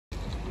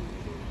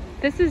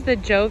This is the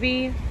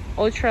Joovy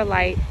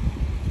Ultralight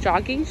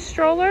Jogging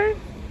Stroller.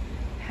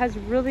 Has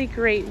really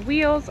great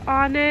wheels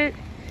on it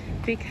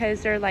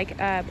because they're like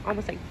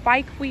almost like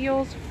bike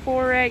wheels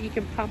for it. You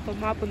can pump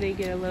them up when they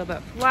get a little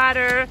bit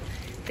flatter.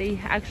 They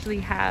actually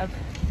have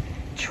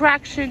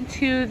traction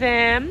to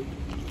them.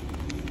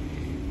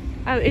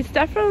 It's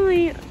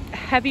definitely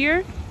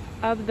heavier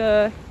of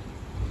the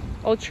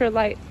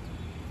ultralight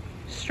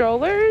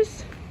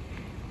strollers,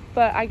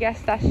 but I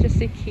guess that's just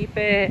to keep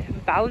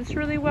it balanced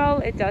really well.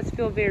 It does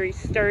feel very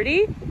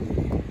sturdy.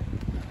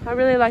 I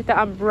really like the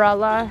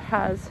umbrella.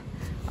 Has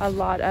a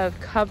lot of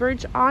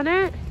coverage on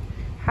it.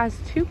 Has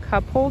 2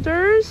 cup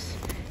holders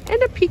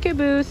and a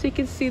peekaboo so you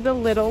can see the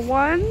little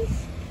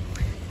ones.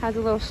 Has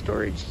a little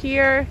storage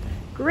here.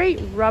 Great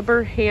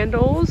rubber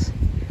handles.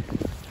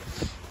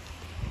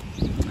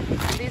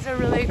 These are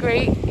really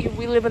great.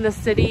 We live in the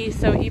city,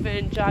 so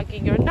even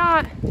jogging or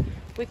not,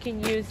 we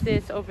can use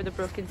this over the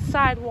broken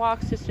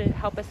sidewalks just to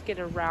help us get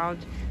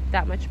around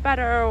that much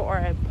better, or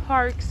in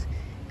parks.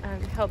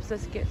 Helps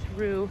us get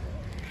through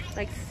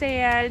like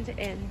sand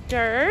and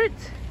dirt.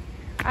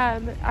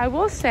 I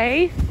will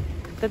say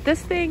that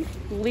this thing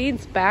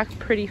leans back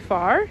pretty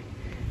far,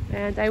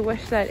 and I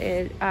wish that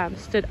it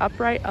stood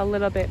upright a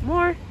little bit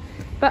more.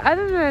 But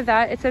other than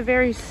that, it's a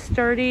very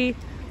sturdy,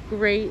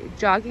 great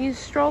jogging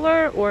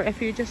stroller, or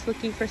if you're just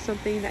looking for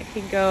something that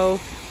can go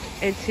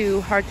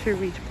into hard to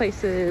reach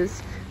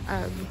places,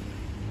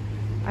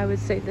 I would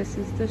say this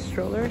is the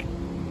stroller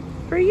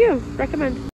for you. Recommend.